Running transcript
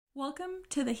Welcome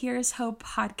to the Here's Hope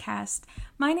podcast.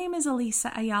 My name is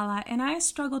Elisa Ayala, and I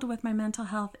struggled with my mental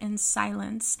health in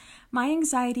silence. My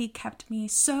anxiety kept me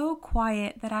so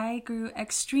quiet that I grew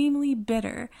extremely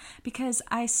bitter because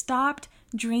I stopped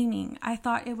dreaming. I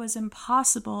thought it was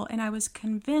impossible, and I was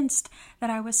convinced that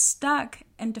I was stuck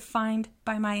and defined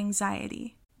by my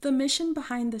anxiety. The mission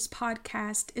behind this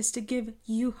podcast is to give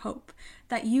you hope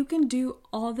that you can do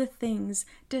all the things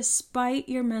despite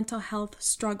your mental health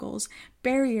struggles,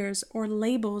 barriers, or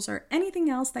labels, or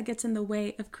anything else that gets in the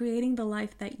way of creating the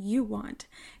life that you want.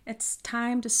 It's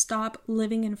time to stop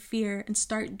living in fear and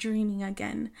start dreaming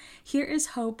again. Here is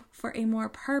hope for a more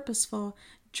purposeful,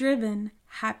 driven,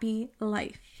 happy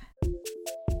life.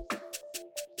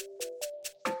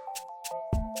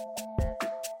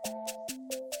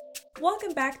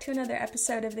 Welcome back to another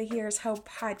episode of the Here's Hope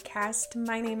podcast.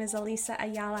 My name is Elisa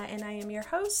Ayala and I am your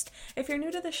host. If you're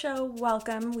new to the show,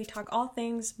 welcome. We talk all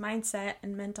things mindset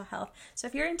and mental health. So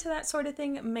if you're into that sort of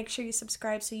thing, make sure you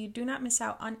subscribe so you do not miss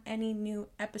out on any new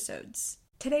episodes.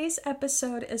 Today's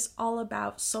episode is all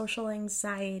about social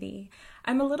anxiety.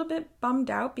 I'm a little bit bummed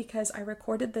out because I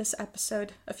recorded this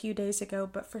episode a few days ago,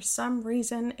 but for some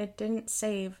reason it didn't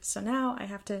save. So now I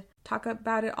have to talk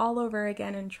about it all over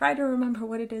again and try to remember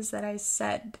what it is that I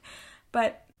said.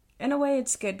 But in a way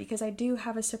it's good because I do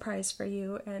have a surprise for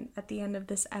you and at the end of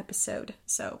this episode.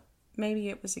 So maybe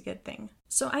it was a good thing.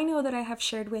 So I know that I have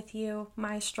shared with you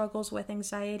my struggles with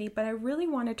anxiety, but I really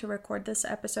wanted to record this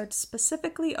episode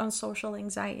specifically on social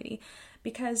anxiety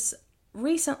because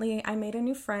recently I made a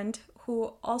new friend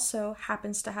who also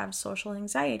happens to have social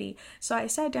anxiety. So I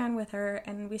sat down with her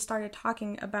and we started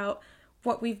talking about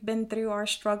what we've been through, our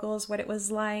struggles, what it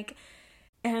was like.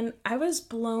 And I was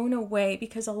blown away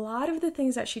because a lot of the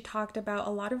things that she talked about,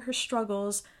 a lot of her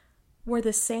struggles were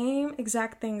the same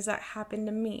exact things that happened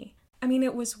to me. I mean,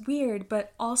 it was weird,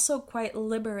 but also quite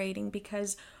liberating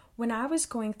because when I was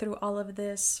going through all of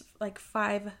this like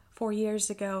 4 years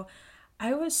ago,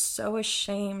 I was so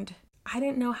ashamed. I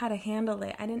didn't know how to handle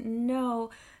it. I didn't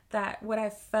know that what I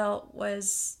felt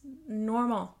was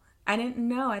normal. I didn't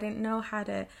know how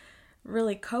to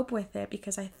really cope with it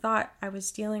because I thought I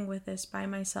was dealing with this by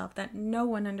myself, that no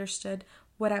one understood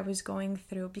what I was going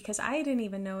through because I didn't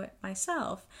even know it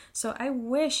myself. So I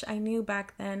wish I knew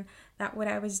back then that what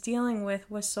I was dealing with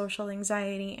was social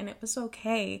anxiety and it was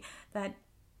okay that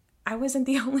I wasn't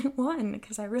the only one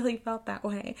because I really felt that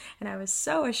way and I was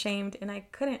so ashamed and I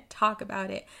couldn't talk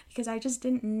about it because I just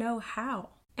didn't know how.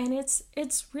 And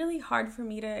it's really hard for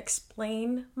me to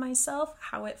explain myself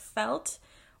how it felt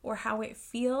or how it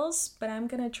feels, but I'm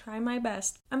going to try my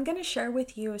best. I'm going to share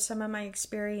with you some of my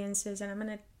experiences and I'm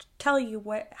going to tell you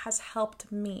what has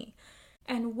helped me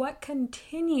and what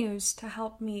continues to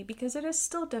help me because it is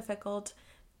still difficult.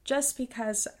 Just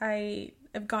because I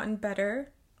have gotten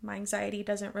better, my anxiety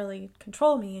doesn't really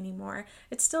control me anymore.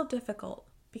 It's still difficult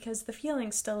because the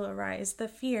feelings still arise, the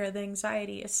fear, the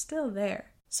anxiety is still there.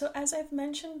 So as I've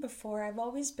mentioned before, I've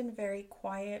always been very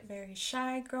quiet, very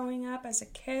shy growing up as a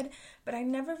kid, but I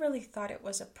never really thought it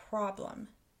was a problem.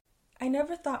 I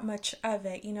never thought much of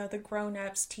it. You know, the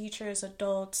grown-ups, teachers,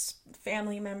 adults,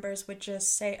 family members would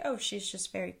just say, oh, she's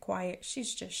just very quiet,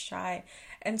 she's just shy.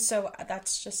 And so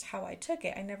that's just how I took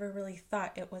it. I never really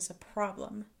thought it was a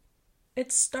problem.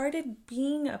 It started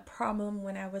being a problem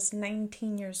when I was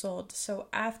 19 years old. So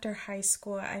after high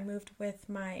school, I moved with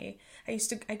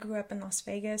I grew up in Las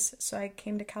Vegas, so I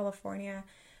came to California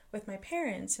with my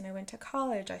parents and I went to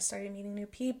college. I started meeting new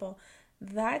people.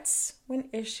 That's when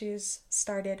issues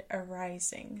started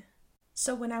arising.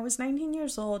 So when I was 19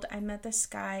 years old, I met this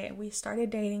guy and we started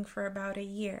dating for about a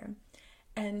year.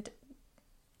 And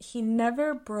he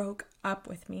never broke up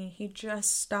with me. He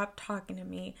just stopped talking to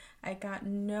me. I got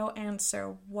no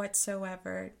answer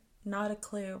whatsoever, not a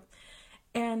clue.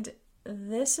 And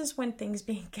this is when things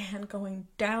began going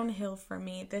downhill for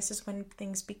me. This is when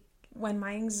when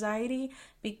my anxiety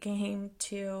began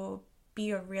to be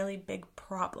a really big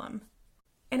problem.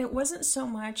 And it wasn't so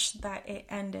much that it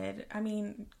ended. I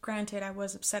mean, granted, I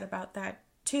was upset about that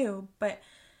too, but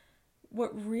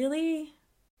what really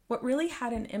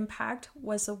had an impact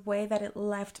was the way that it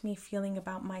left me feeling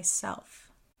about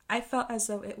myself. I felt as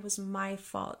though it was my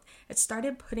fault. It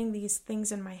started putting these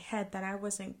things in my head that I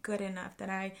wasn't good enough,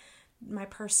 that my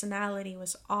personality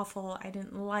was awful, I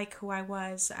didn't like who I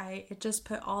was. It just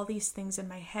put all these things in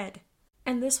my head.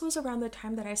 And this was around the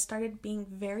time that I started being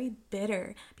very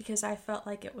bitter because I felt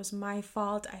like it was my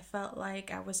fault. I felt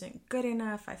like I wasn't good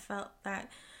enough. I felt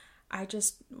that I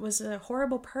just was a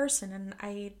horrible person,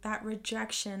 and that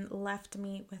rejection left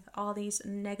me with all these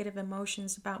negative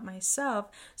emotions about myself.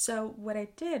 So what I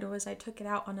did was I took it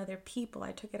out on other people.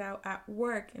 I took it out at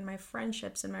work, in my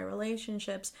friendships, in my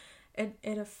relationships.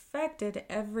 It affected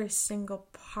every single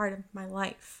part of my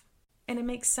life. And it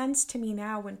makes sense to me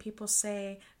now when people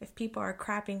say if people are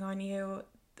crapping on you,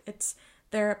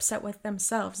 they're upset with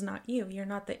themselves, not you. You're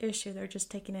not the issue. They're just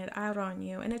taking it out on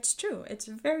you. And it's true. It's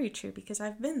very true because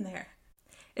I've been there.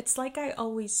 It's like I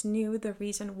always knew the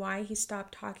reason why he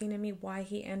stopped talking to me, why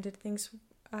he ended things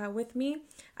with me.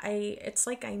 It's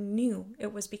like I knew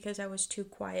it was because I was too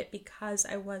quiet, because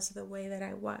I was the way that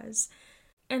I was.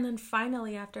 And then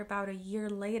finally, after about a year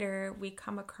later, we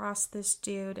come across this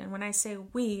dude. And when I say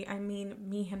we, I mean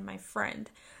me and my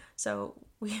friend. So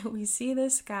we see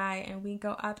this guy and we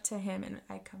go up to him and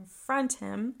I confront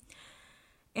him.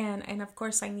 And of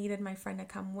course I needed my friend to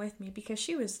come with me because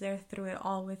she was there through it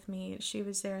all with me. She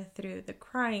was there through the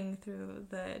crying, through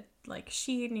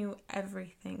she knew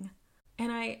everything.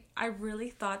 And I really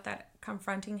thought that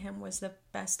confronting him was the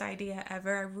best idea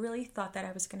ever. I really thought that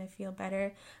I was going to feel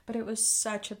better, but it was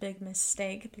such a big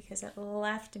mistake because it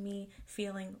left me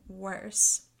feeling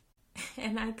worse.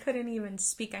 And I couldn't even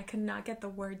speak. I could not get the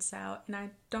words out. And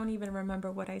I don't even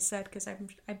remember what I said because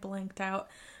I blanked out.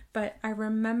 But I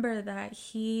remember that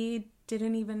he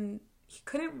couldn't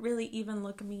really even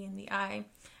look me in the eye.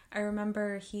 I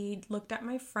remember he looked at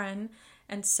my friend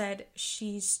and said,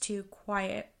 "She's too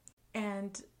quiet."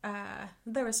 And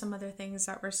there were some other things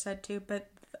that were said too, but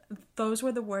those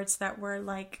were the words that were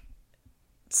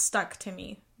stuck to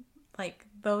me.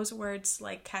 Those words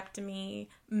kept me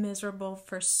miserable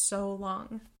for so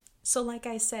long. So like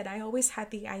I said, I always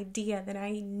had the idea that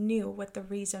I knew what the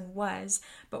reason was,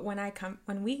 but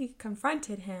when we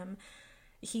confronted him,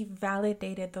 he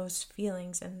validated those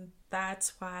feelings, and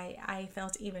that's why I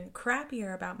felt even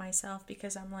crappier about myself,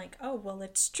 because I'm like, oh, well,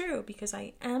 it's true, because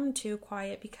I am too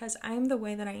quiet, because I'm the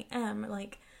way that I am,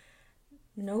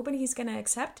 nobody's gonna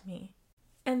accept me.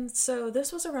 And so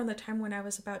this was around the time when I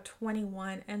was about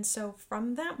 21, and so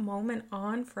from that moment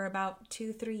on, for about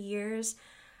 2-3 years,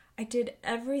 I did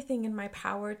everything in my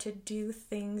power to do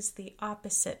things the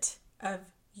opposite of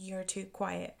 "you're too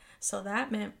quiet." So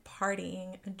that meant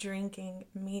partying, drinking,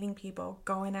 meeting people,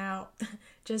 going out,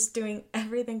 just doing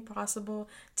everything possible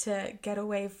to get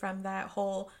away from that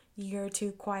whole "you're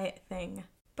too quiet" thing.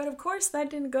 But of course that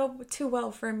didn't go too well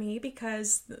for me,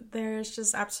 because there's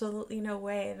just absolutely no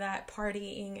way that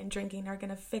partying and drinking are going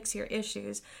to fix your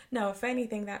issues. No, if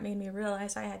anything, that made me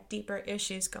realize I had deeper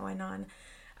issues going on.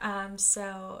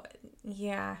 So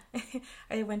yeah,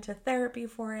 I went to therapy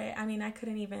for it. I mean,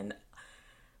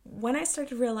 when I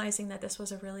started realizing that this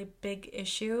was a really big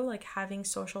issue, having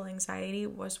social anxiety,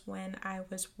 was when I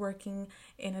was working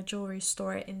in a jewelry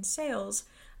store in sales.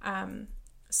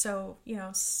 So,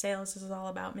 sales is all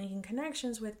about making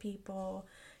connections with people,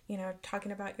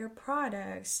 talking about your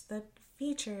products, the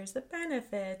features, the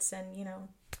benefits, and,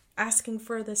 asking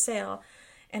for the sale.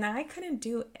 And I couldn't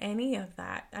do any of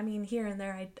that. I mean, here and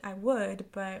there I would,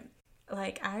 but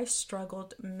I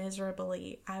struggled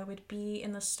miserably. I would be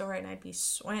in the store and I'd be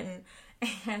sweating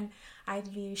and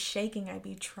I'd be shaking. I'd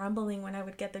be trembling when I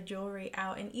would get the jewelry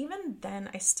out. And even then,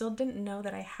 I still didn't know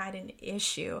that I had an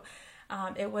issue.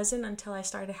 It wasn't until I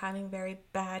started having very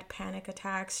bad panic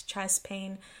attacks, chest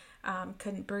pain,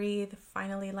 couldn't breathe,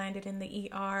 finally landed in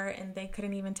the ER, and they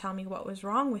couldn't even tell me what was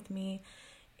wrong with me.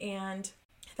 And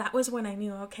that was when I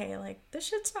knew, okay, this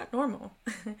shit's not normal.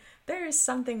 There is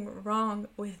something wrong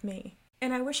with me.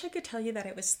 And I wish I could tell you that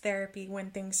it was therapy when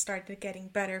things started getting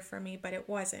better for me, but it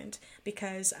wasn't,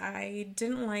 because I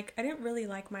didn't really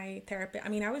like my therapist. I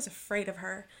mean, I was afraid of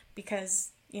her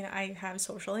because, I have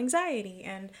social anxiety,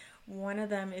 and one of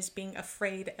them is being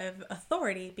afraid of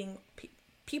authority, being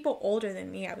people older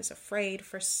than me. I was afraid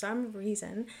for some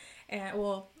reason, and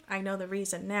I know the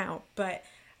reason now, but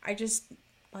I just,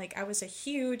 I was a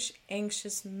huge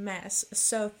anxious mess,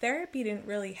 so therapy didn't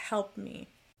really help me.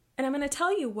 And I'm going to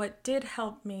tell you what did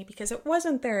help me, because it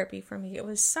wasn't therapy for me, it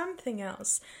was something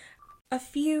else. A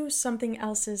few something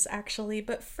else's, actually,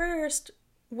 but first,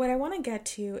 what I want to get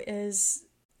to is,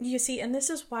 you see, and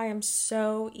this is why I'm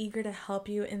so eager to help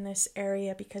you in this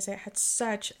area, because it had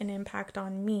such an impact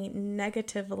on me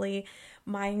negatively.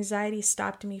 My anxiety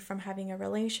stopped me from having a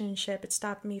relationship. It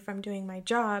stopped me from doing my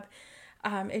job.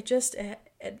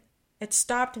 It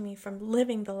stopped me from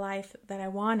living the life that I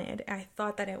wanted. I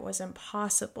thought that it was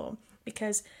impossible,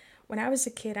 because when I was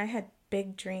a kid, I had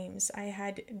big dreams. I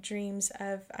had dreams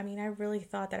of, I really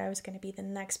thought that I was going to be the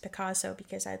next Picasso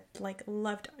because I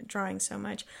loved drawing so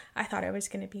much. I thought I was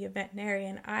going to be a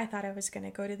veterinarian. I thought I was going to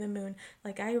go to the moon.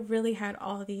 I really had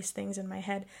all these things in my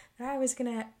head that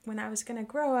when I was going to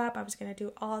grow up, I was going to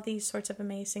do all these sorts of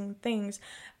amazing things.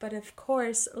 But of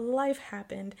course, life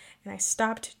happened and I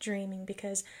stopped dreaming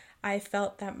because I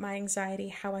felt that my anxiety,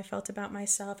 how I felt about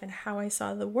myself and how I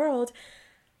saw the world,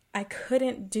 I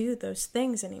couldn't do those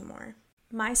things anymore.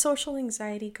 My social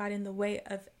anxiety got in the way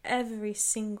of every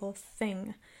single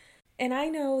thing. And I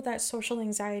know that social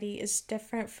anxiety is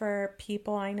different for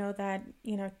people. I know that,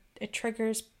 the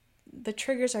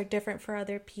triggers are different for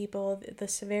other people, the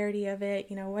severity of it,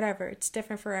 whatever. It's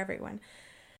different for everyone.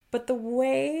 But the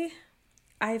way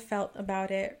I felt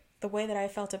about it, the way that I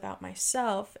felt about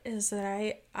myself is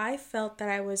that I felt that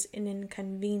I was an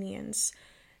inconvenience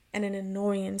and an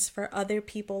annoyance for other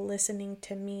people listening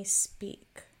to me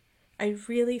speak. I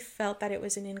really felt that it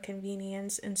was an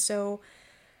inconvenience, and so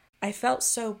I felt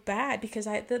so bad because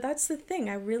that's the thing.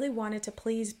 I really wanted to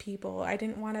please people. I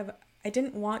didn't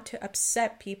want to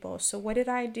upset people. So what did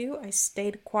I do? I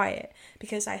stayed quiet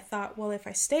because I thought, well, if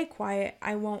I stay quiet,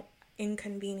 I won't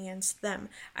inconvenience them.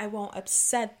 I won't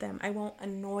upset them. I won't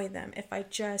annoy them if I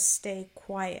just stay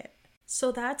quiet.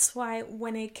 So that's why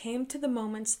when it came to the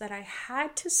moments that I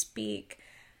had to speak,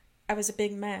 I was a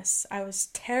big mess. I was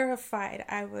terrified.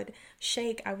 I would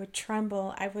shake. I would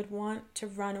tremble. I would want to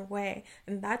run away.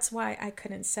 And that's why I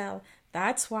couldn't sell.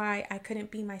 That's why I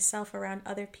couldn't be myself around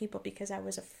other people because I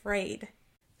was afraid.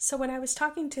 So when I was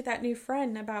talking to that new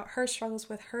friend about her struggles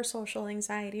with her social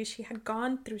anxiety, she had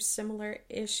gone through similar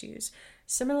issues,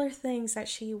 similar things that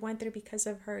she went through because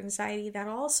of her anxiety that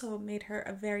also made her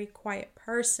a very quiet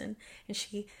person. And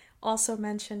she also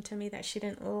mentioned to me that she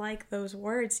didn't like those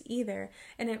words either.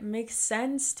 And it makes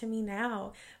sense to me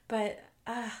now. But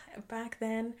back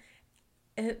then,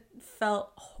 it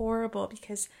felt horrible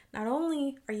because not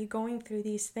only are you going through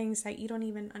these things that you don't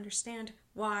even understand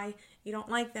why, you don't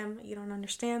like them, you don't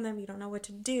understand them, you don't know what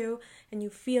to do, and you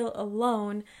feel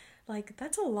alone,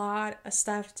 that's a lot of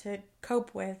stuff to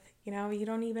cope with, you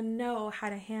don't even know how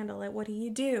to handle it. What do you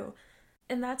do?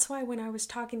 And that's why when I was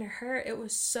talking to her, it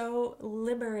was so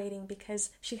liberating because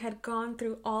she had gone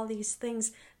through all these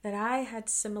things that I had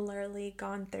similarly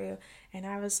gone through. And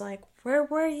I was like, where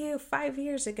were you 5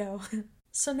 years ago?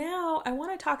 So now I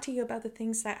want to talk to you about the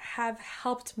things that have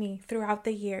helped me throughout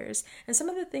the years and some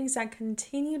of the things that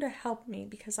continue to help me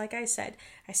because like I said,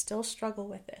 I still struggle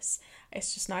with this.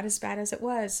 It's just not as bad as it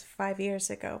was 5 years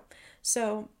ago.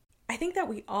 So I think that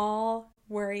we all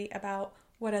worry about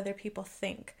what other people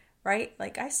think, right?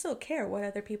 I still care what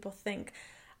other people think.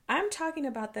 I'm talking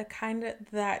about the kind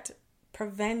that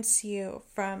prevents you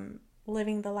from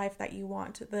living the life that you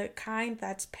want, the kind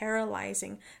that's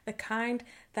paralyzing, the kind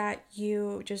that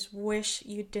you just wish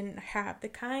you didn't have, the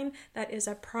kind that is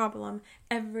a problem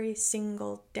every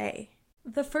single day.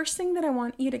 The first thing that I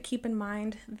want you to keep in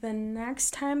mind, the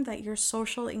next time that your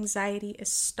social anxiety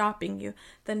is stopping you,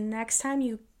 the next time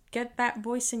you get that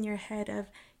voice in your head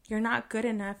of you're not good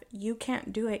enough, you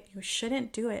can't do it, you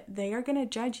shouldn't do it, they are going to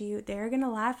judge you, they're going to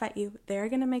laugh at you, they're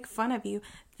going to make fun of you,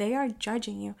 they are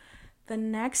judging you. The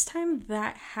next time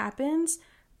that happens,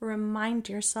 remind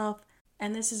yourself,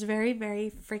 and this is very,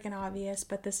 very freaking obvious,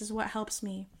 but this is what helps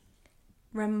me.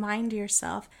 Remind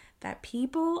yourself that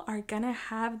people are going to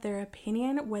have their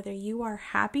opinion whether you are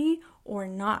happy or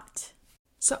not.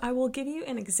 So I will give you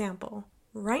an example.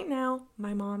 Right now,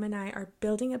 my mom and I are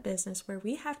building a business where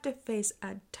we have to face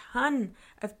a ton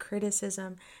of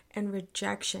criticism and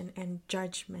rejection and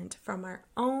judgment from our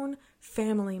own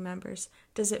family members.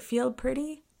 Does it feel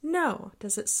pretty? No.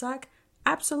 Does it suck?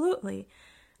 Absolutely.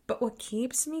 But what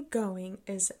keeps me going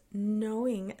is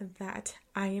knowing that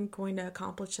I am going to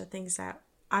accomplish the things that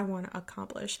I want to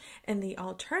accomplish. And the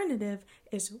alternative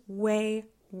is way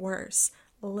worse.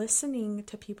 Listening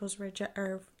to people's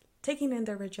taking in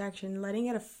their rejection, letting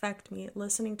it affect me,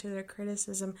 listening to their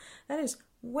criticism, that is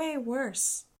way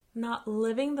worse. Not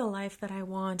living the life that I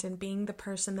want and being the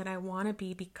person that I want to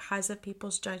be because of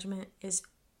people's judgment is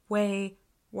way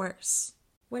worse.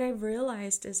 What I've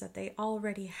realized is that they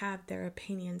already have their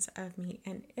opinions of me,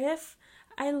 and if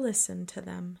I listen to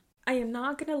them, I am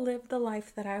not going to live the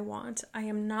life that I want. I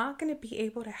am not going to be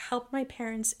able to help my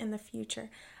parents in the future.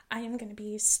 I am going to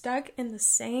be stuck in the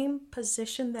same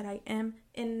position that I am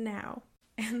in now,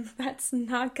 and that's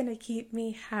not going to keep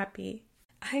me happy.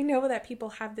 I know that people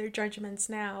have their judgments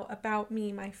now about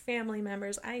me, my family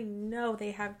members. I know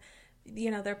they have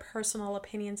their personal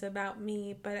opinions about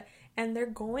me, and they're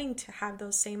going to have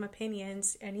those same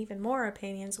opinions and even more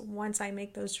opinions once I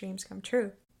make those dreams come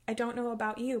true. I don't know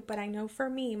about you, but I know for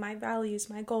me, my values,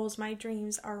 my goals, my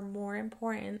dreams are more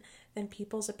important than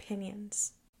people's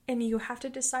opinions. And you have to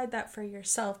decide that for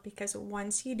yourself, because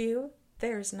once you do,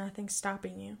 there's nothing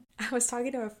stopping you. I was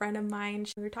talking to a friend of mine.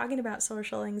 We were talking about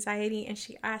social anxiety, and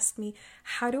she asked me,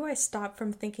 how do I stop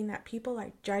from thinking that people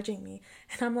are judging me?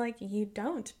 And I'm like, you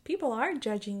don't. People are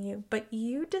judging you, but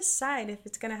you decide if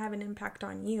it's going to have an impact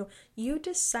on you. You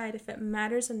decide if it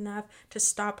matters enough to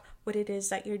stop what it is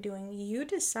that you're doing. You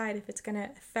decide if it's going to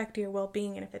affect your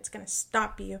well-being and if it's going to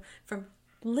stop you from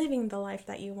living the life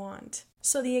that you want.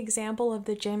 So the example of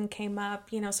the gym came up.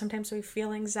 Sometimes we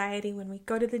feel anxiety when we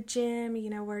go to the gym.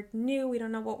 We're new, we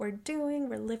don't know what we're doing,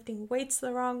 we're lifting weights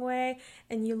the wrong way,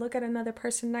 and you look at another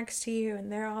person next to you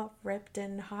and they're all ripped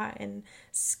and hot and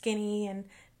skinny and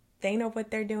they know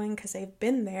what they're doing because they've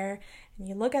been there, and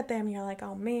you look at them and you're like,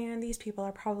 oh man, these people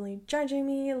are probably judging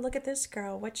me. Look at this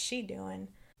girl, what's she doing?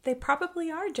 They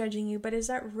probably are judging you, but is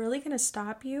that really going to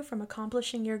stop you from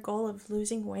accomplishing your goal of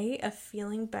losing weight, of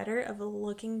feeling better, of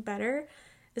looking better?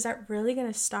 Is that really going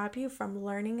to stop you from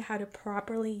learning how to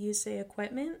properly use the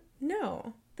equipment?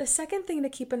 No. The second thing to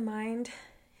keep in mind,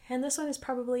 and this one is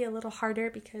probably a little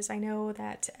harder because I know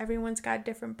that everyone's got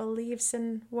different beliefs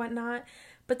and whatnot,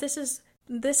 but this is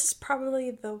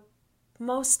probably the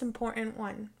most important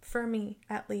one for me,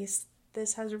 at least.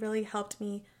 This has really helped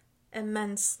me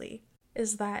immensely.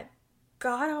 Is that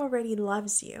God already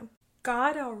loves you.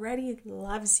 God already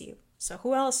loves you. So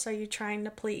who else are you trying to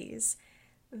please?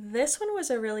 This one was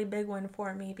a really big one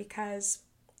for me because,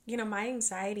 my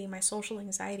anxiety, my social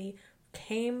anxiety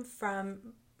came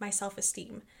from my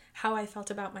self-esteem, how I felt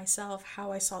about myself,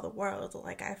 how I saw the world.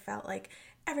 Like I felt like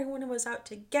everyone was out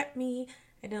to get me.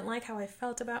 I didn't like how I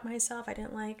felt about myself. I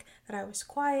didn't like that I was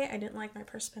quiet. I didn't like my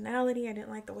personality. I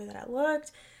didn't like the way that I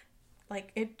looked. I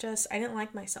didn't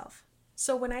like myself.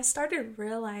 So when I started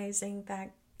realizing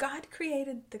that God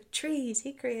created the trees,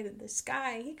 He created the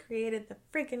sky, He created the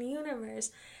freaking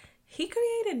universe, He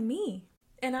created me.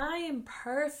 And I am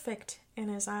perfect in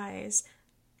His eyes.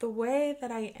 The way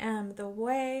that I am, the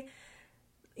way,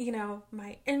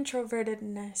 my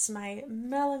introvertedness, my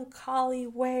melancholy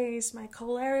ways, my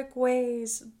choleric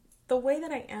ways, the way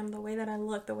that I am, the way that I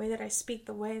look, the way that I speak,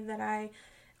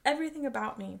 everything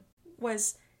about me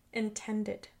was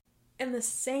intended. And the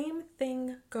same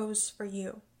thing goes for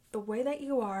you. The way that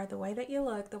you are, the way that you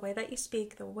look, the way that you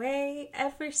speak,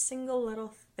 every single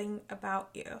little thing about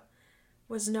you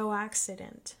was no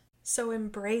accident. So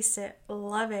embrace it,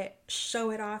 love it, show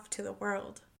it off to the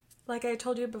world. Like I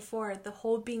told you before, the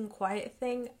whole being quiet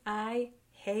thing, I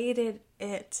hated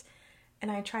it.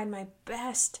 And I tried my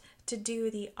best to do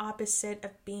the opposite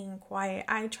of being quiet.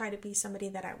 I tried to be somebody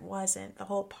that I wasn't. The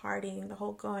whole partying, the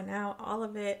whole going out, all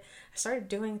of it. I started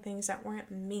doing things that weren't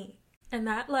me. And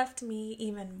that left me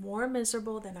even more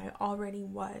miserable than I already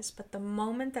was. But the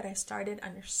moment that I started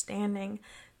understanding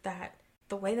that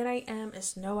the way that I am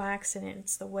is no accident,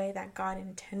 it's the way that God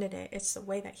intended it, it's the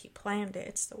way that He planned it,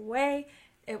 it's the way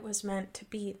it was meant to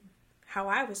be, how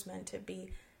I was meant to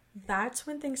be, that's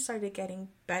when things started getting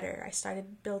better. I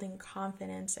started building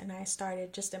confidence and I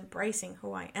started just embracing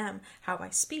who I am, how I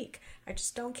speak. I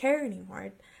just don't care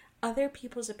anymore. Other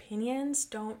people's opinions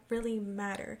don't really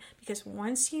matter, because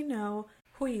once you know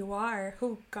who you are,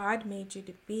 who God made you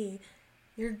to be,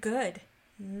 you're good.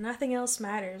 Nothing else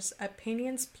matters.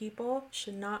 Opinions, people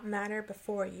should not matter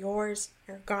before yours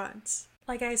or God's.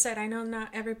 Like I said, I know not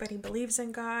everybody believes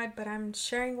in God, but I'm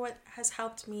sharing what has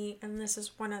helped me, and this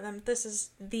is one of them. This is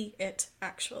it,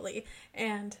 actually.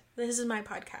 And this is my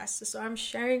podcast, so I'm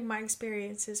sharing my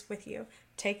experiences with you.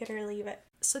 Take it or leave it.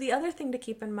 So the other thing to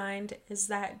keep in mind is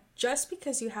that just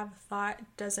because you have a thought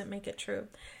doesn't make it true.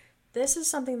 This is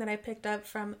something that I picked up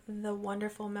from the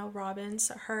wonderful Mel Robbins.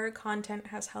 Her content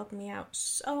has helped me out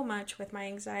so much with my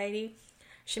anxiety.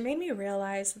 She made me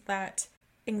realize that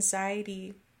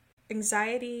anxiety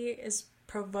is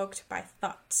provoked by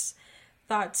thoughts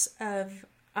of,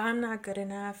 I'm not good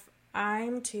enough,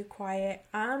 I'm too quiet,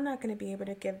 I'm not going to be able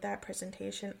to give that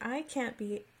presentation, I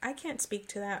can't speak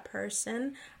to that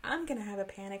person, I'm going to have a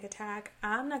panic attack,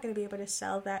 I'm not going to be able to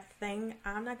sell that thing,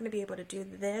 I'm not going to be able to do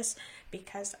this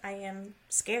because I am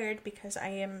scared, because I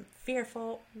am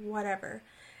fearful, whatever.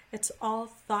 It's all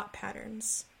thought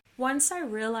patterns. Once I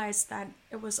realized that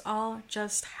it was all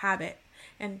just habit,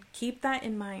 and keep that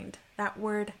in mind, that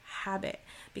word habit,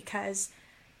 because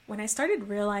when I started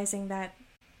realizing that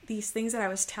these things that I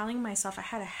was telling myself, I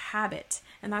had a habit,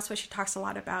 and that's what she talks a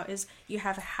lot about, is you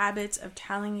have habits of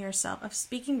telling yourself, of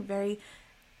speaking very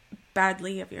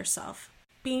badly of yourself,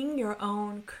 being your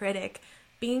own critic,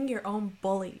 being your own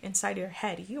bully inside your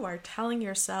head. You are telling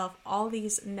yourself all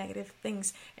these negative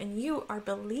things and you are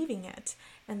believing it.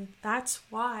 And that's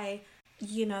why,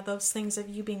 those things of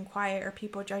you being quiet or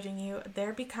people judging you,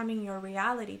 they're becoming your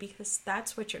reality because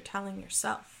that's what you're telling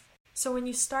yourself. So when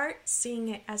you start seeing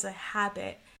it as a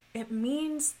habit, it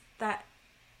means that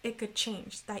it could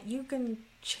change, that you can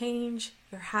change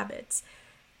your habits.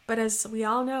 But as we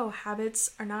all know,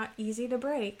 habits are not easy to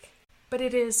break, but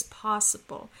it is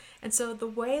possible. And so the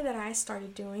way that I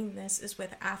started doing this is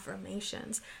with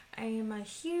affirmations. I am a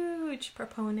huge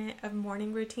proponent of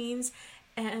morning routines.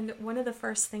 And one of the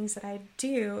first things that I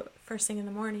do first thing in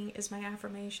the morning is my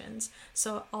affirmations.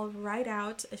 So I'll write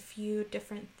out a few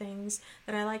different things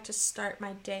that I like to start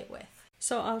my day with.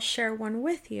 So I'll share one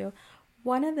with you.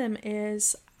 One of them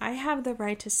is, I have the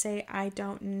right to say I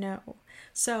don't know.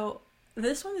 So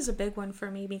this one is a big one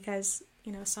for me because,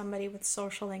 somebody with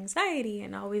social anxiety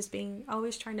and always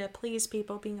trying to please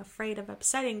people, being afraid of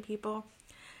upsetting people,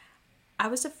 I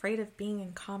was afraid of being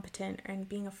incompetent and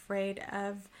being afraid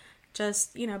of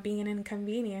just, being an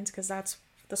inconvenience because that's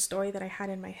the story that I had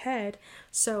in my head.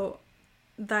 So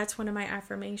that's one of my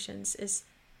affirmations is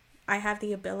I have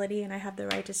the ability and I have the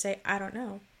right to say, I don't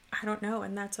know,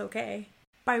 and that's okay.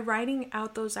 By writing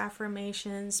out those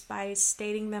affirmations, by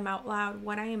stating them out loud,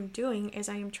 what I am doing is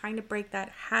I am trying to break that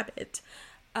habit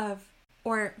of,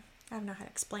 or I don't know how to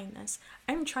explain this.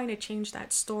 I'm trying to change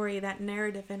that story, that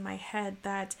narrative in my head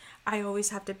that I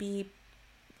always have to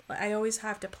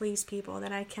please people,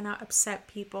 that I cannot upset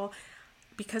people.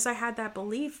 Because I had that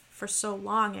belief for so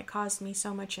long, it caused me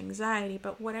so much anxiety.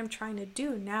 But what I'm trying to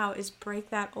do now is break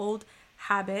that old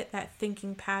habit, that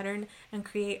thinking pattern, and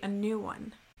create a new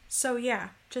one. So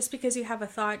yeah, just because you have a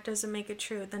thought doesn't make it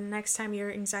true. The next time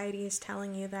your anxiety is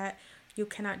telling you that you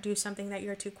cannot do something, that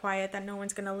you're too quiet, that no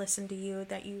one's going to listen to you,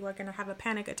 that you are going to have a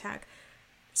panic attack,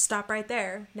 stop right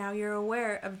there. Now you're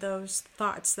aware of those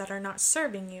thoughts that are not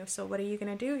serving you. So what are you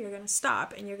going to do? You're going to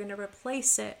stop and you're going to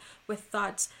replace it with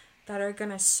thoughts that are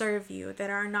going to serve you, that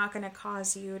are not going to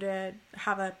cause you to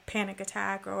have a panic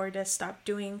attack or to stop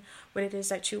doing what it is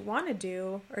that you want to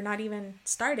do, or not even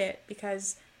start it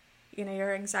because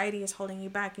your anxiety is holding you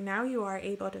back. Now you are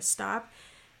able to stop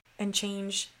and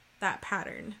change that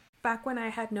pattern. Back when I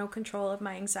had no control of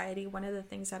my anxiety, one of the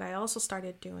things that I also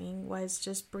started doing was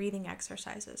just breathing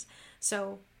exercises.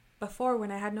 So before,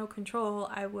 when I had no control,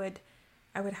 I would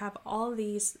have all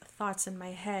these thoughts in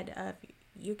my head of,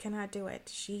 you cannot do it.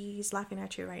 She's laughing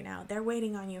at you right now. They're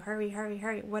waiting on you. Hurry, hurry,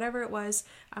 hurry. Whatever it was,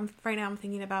 right now I'm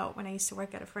thinking about when I used to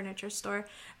work at a furniture store.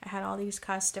 I had all these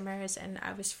customers and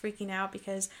I was freaking out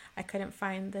because I couldn't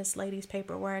find this lady's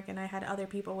paperwork and I had other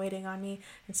people waiting on me.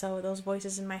 And so those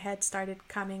voices in my head started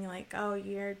coming like, oh,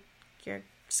 you're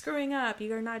screwing up.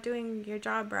 You're not doing your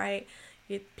job right.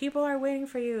 People are waiting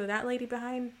for you. That lady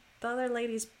behind the other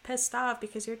lady's pissed off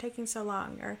because you're taking so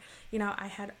long. Or, I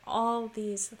had all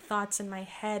these thoughts in my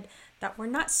head that were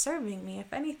not serving me.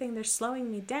 If anything, they're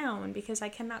slowing me down because I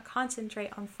cannot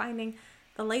concentrate on finding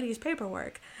the lady's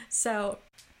paperwork. So,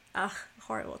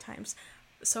 horrible times.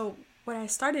 So what I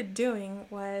started doing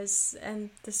was, and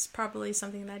this is probably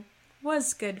something that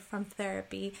was good from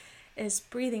therapy, is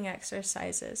breathing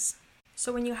exercises.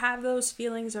 So when you have those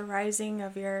feelings arising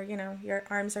of your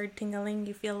arms are tingling,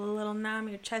 you feel a little numb,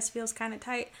 your chest feels kind of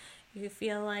tight, you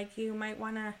feel like you might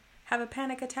want to have a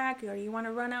panic attack or you want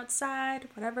to run outside,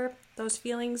 whatever those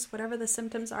feelings, whatever the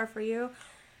symptoms are for you,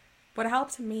 what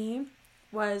helped me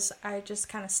was I just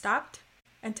kind of stopped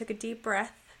and took a deep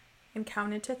breath and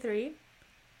counted to 3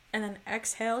 and then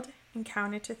exhaled and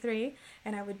counted to 3.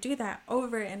 And I would do that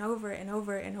over and over and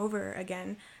over and over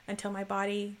again until my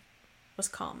body was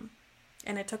calm.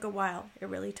 And it took a while. It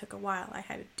really took a while. I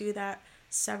had to do that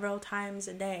several times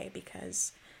a day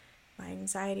because my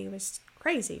anxiety was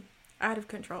crazy, out of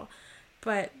control.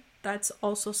 But that's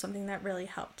also something that really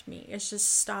helped me. It's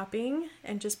just stopping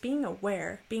and just being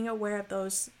aware of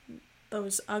those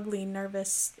ugly,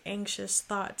 nervous, anxious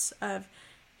thoughts of,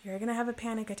 you're going to have a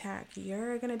panic attack,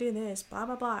 you're going to do this, blah,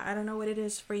 blah, blah. I don't know what it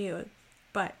is for you.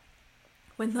 But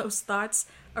when those thoughts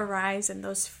arise and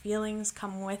those feelings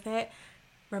come with it,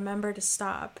 remember to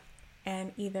stop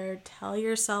and either tell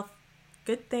yourself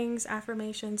good things,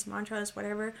 affirmations, mantras,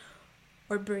 whatever,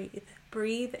 or breathe.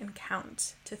 Breathe and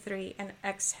count to 3 and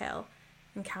exhale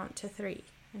and count to 3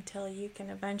 until you can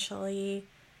eventually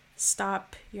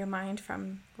stop your mind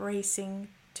from racing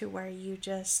to where you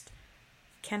just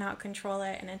cannot control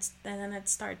it, and then it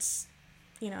starts,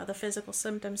 the physical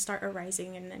symptoms start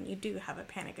arising and then you do have a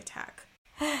panic attack.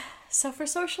 So for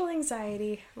social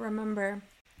anxiety, remember,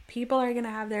 people are going to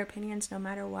have their opinions no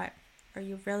matter what. Are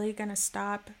you really going to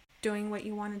stop doing what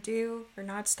you want to do or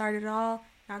not start at all?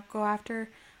 not go after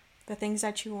the things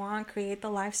that you want, create the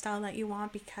lifestyle that you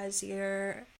want because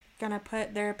you're gonna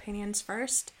put their opinions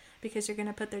first, because you're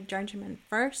gonna put their judgment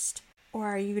first, or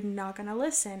are you not gonna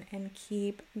listen and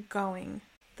keep going?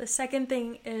 The second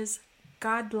thing is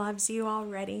God loves you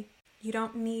already. You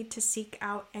don't need to seek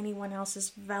out anyone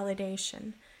else's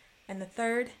validation. And the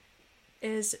third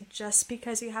is just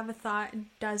because you have a thought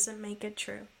doesn't make it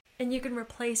true. And you can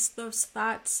replace those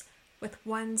thoughts with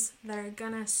ones that are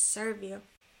gonna serve you.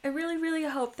 I really, really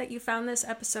hope that you found this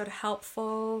episode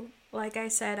helpful. Like I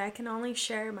said, I can only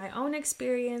share my own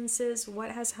experiences,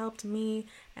 what has helped me,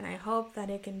 and I hope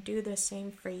that it can do the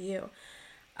same for you.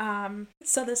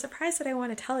 So the surprise that I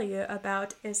want to tell you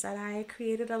about is that I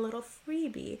created a little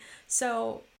freebie.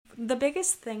 So the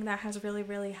biggest thing that has really,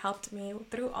 really helped me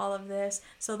through all of this,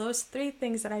 so those 3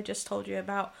 things that I just told you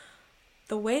about,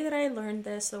 the way that I learned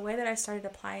this, the way that I started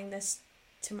applying this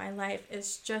to my life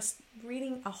is just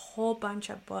reading a whole bunch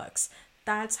of books.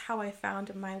 That's how I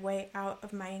found my way out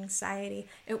of my anxiety.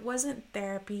 It wasn't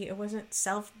therapy. It wasn't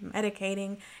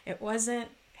self-medicating. It wasn't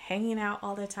hanging out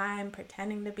all the time,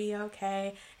 pretending to be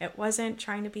okay. It wasn't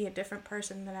trying to be a different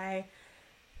person that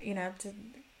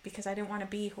because I didn't want to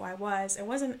be who I was. It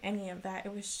wasn't any of that.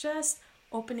 It was just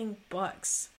opening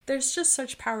books. There's just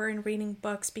such power in reading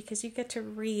books because you get to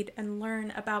read and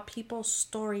learn about people's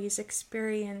stories,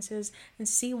 experiences, and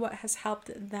see what has helped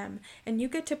them. And you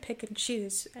get to pick and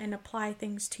choose and apply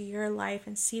things to your life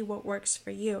and see what works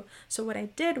for you. So what I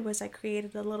did was I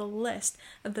created a little list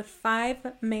of the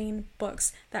 5 main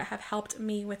books that have helped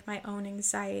me with my own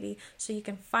anxiety. So you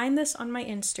can find this on my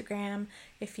Instagram.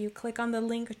 If you click on the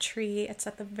link tree, it's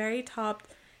at the very top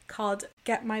called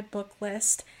Get My Book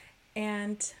List.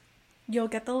 And you'll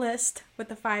get the list with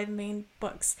the 5 main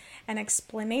books and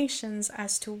explanations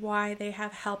as to why they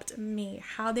have helped me,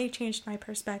 how they changed my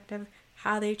perspective,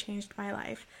 how they changed my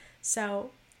life.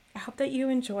 So I hope that you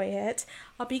enjoy it.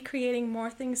 I'll be creating more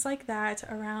things like that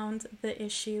around the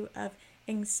issue of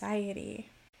anxiety.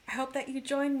 I hope that you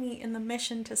join me in the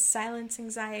mission to silence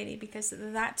anxiety because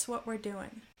that's what we're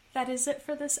doing. That is it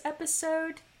for this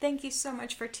episode. Thank you so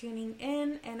much for tuning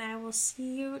in, and I will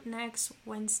see you next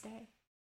Wednesday.